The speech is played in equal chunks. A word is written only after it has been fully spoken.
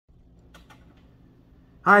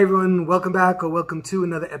Hi everyone, welcome back or welcome to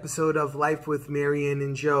another episode of Life with Marianne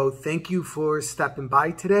and Joe. Thank you for stopping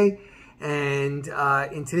by today. And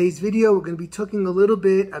in today's video, we're going to be talking a little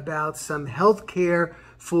bit about some health care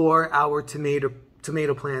for our tomato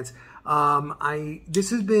plants.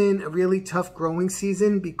 This has been a really tough growing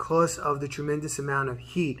season because of the tremendous amount of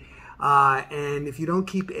heat. And if you don't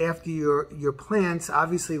keep after your plants,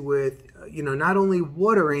 obviously with not only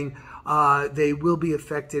watering, they will be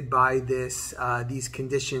affected by these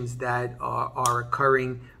conditions that are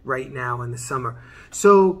occurring right now in the summer.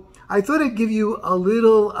 So I thought I'd give you a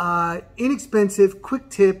little inexpensive, quick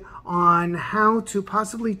tip on how to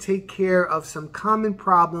possibly take care of some common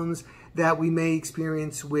problems that we may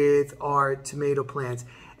experience with our tomato plants.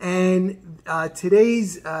 And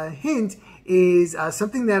today's hint is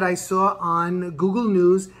something that I saw on Google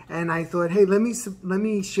News, and I thought, hey, let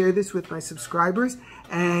me share this with my subscribers,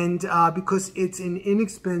 and because it's an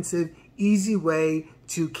inexpensive, easy way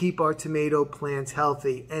to keep our tomato plants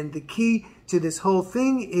healthy. And the key to this whole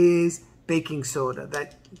thing is baking soda.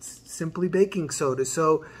 That's simply baking soda.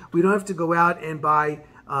 So we don't have to go out and buy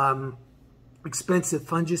expensive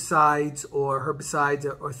fungicides or herbicides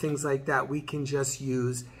or things like that. We can just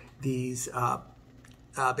use these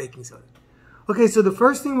baking soda. Okay, so the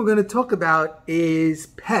first thing we're going to talk about is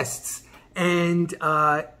pests. And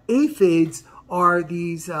aphids are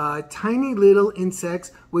these tiny little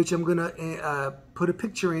insects, which I'm going to put a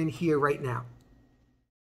picture in here right now.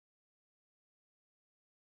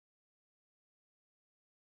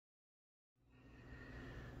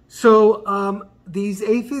 So these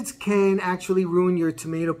aphids can actually ruin your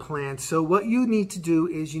tomato plants. So what you need to do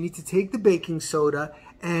is you need to take the baking soda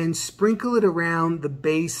and sprinkle it around the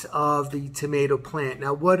base of the tomato plant.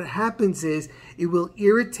 Now what happens is it will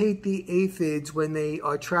irritate the aphids when they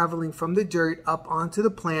are traveling from the dirt up onto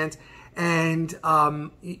the plant, and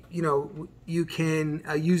you can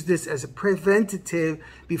use this as a preventative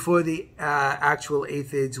before the actual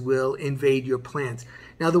aphids will invade your plants.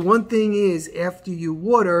 Now the one thing is, after you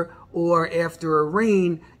water or after a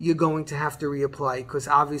rain, you're going to have to reapply, because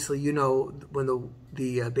obviously when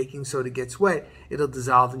the baking soda gets wet, it'll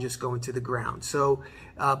dissolve and just go into the ground. So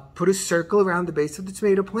put a circle around the base of the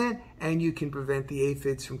tomato plant, and you can prevent the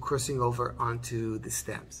aphids from crossing over onto the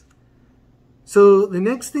stems. So the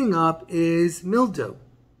next thing up is mildew.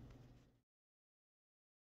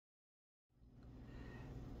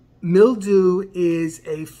 Mildew is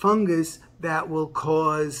a fungus that will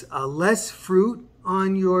cause less fruit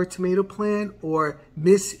on your tomato plant, or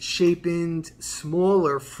misshapen,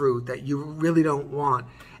 smaller fruit that you really don't want.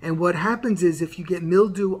 And what happens is, if you get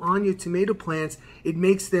mildew on your tomato plants, it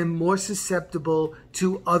makes them more susceptible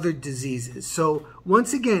to other diseases. So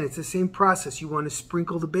once again, it's the same process. You want to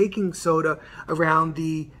sprinkle the baking soda around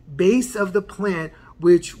the base of the plant,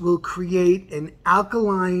 which will create an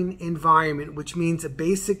alkaline environment, which means a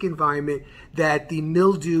basic environment that the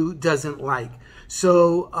mildew doesn't like.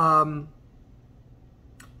 So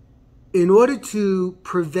in order to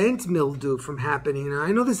prevent mildew from happening, and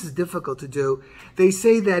I know this is difficult to do, they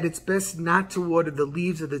say that it's best not to water the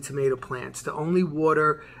leaves of the tomato plants, to only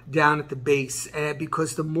water down at the base,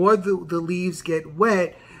 because the more the leaves get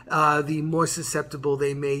wet, the more susceptible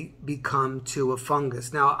they may become to a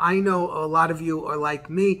fungus. Now, I know a lot of you are like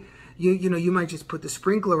me. You might just put the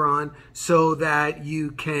sprinkler on so that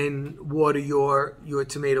you can water your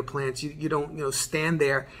tomato plants. You don't stand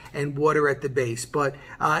there and water at the base. But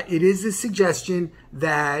it is a suggestion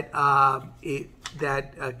that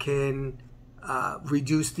can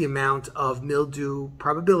reduce the amount of mildew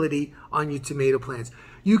probability on your tomato plants.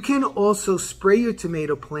 You can also spray your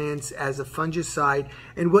tomato plants as a fungicide,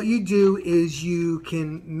 and what you do is you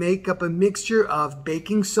can make up a mixture of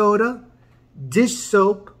baking soda, dish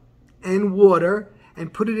soap, and water,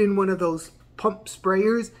 and put it in one of those pump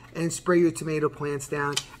sprayers and spray your tomato plants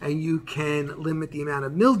down, and you can limit the amount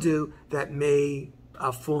of mildew that may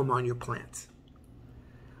form on your plants.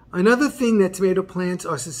 Another thing that tomato plants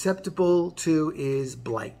are susceptible to is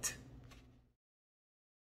blight.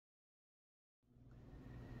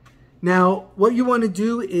 Now, what you want to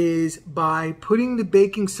do is, by putting the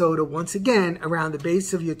baking soda once again around the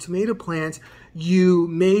base of your tomato plants, you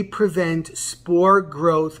may prevent spore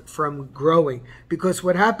growth from growing. Because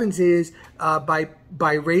what happens is, by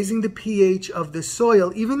raising the pH of the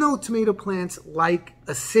soil, even though tomato plants like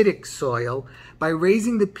acidic soil, by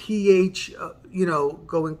raising the pH,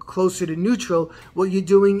 going closer to neutral, what you're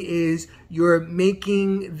doing is you're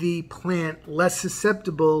making the plant less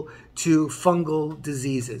susceptible to fungal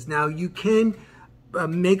diseases. Now, you can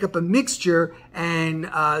make up a mixture and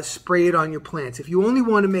spray it on your plants. If you only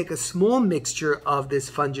want to make a small mixture of this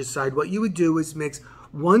fungicide, what you would do is mix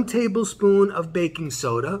 1 tablespoon of baking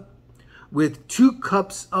soda with 2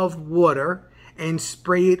 cups of water and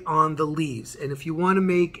spray it on the leaves. And if you want to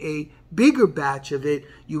make a bigger batch of it,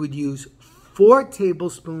 you would use 4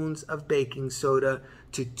 tablespoons of baking soda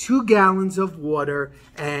to 2 gallons of water,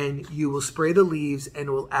 and you will spray the leaves and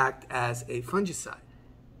it will act as a fungicide.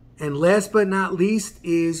 And last but not least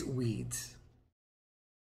is weeds.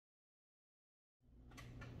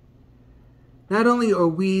 Not only are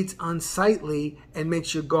weeds unsightly and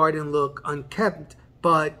makes your garden look unkempt,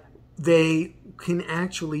 but they can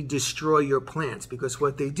actually destroy your plants, because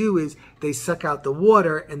what they do is they suck out the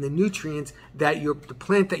water and the nutrients that the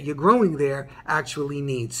plant that you're growing there actually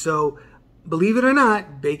needs. So believe it or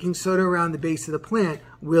not, baking soda around the base of the plant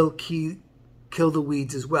will kill the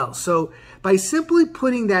weeds as well. So by simply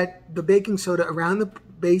putting the baking soda around the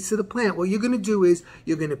base of the plant, what you're going to do is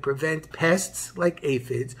you're going to prevent pests like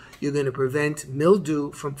aphids, you're going to prevent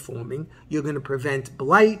mildew from forming, you're going to prevent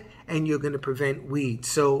blight, and you're going to prevent weeds.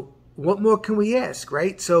 So what more can we ask,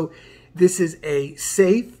 right? So this is a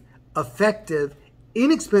safe, effective,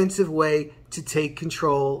 inexpensive way to take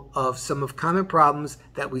control of some of common problems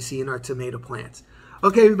that we see in our tomato plants.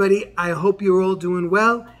 Okay, everybody, I hope you're all doing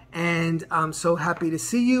well, and I'm so happy to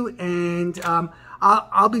see you. And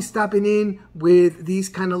I'll be stopping in with these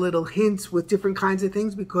kind of little hints with different kinds of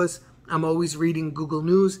things, because I'm always reading Google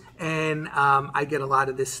News, and I get a lot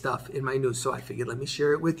of this stuff in my news. So I figured, let me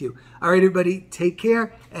share it with you. All right, everybody, take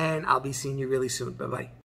care, and I'll be seeing you really soon. Bye-bye.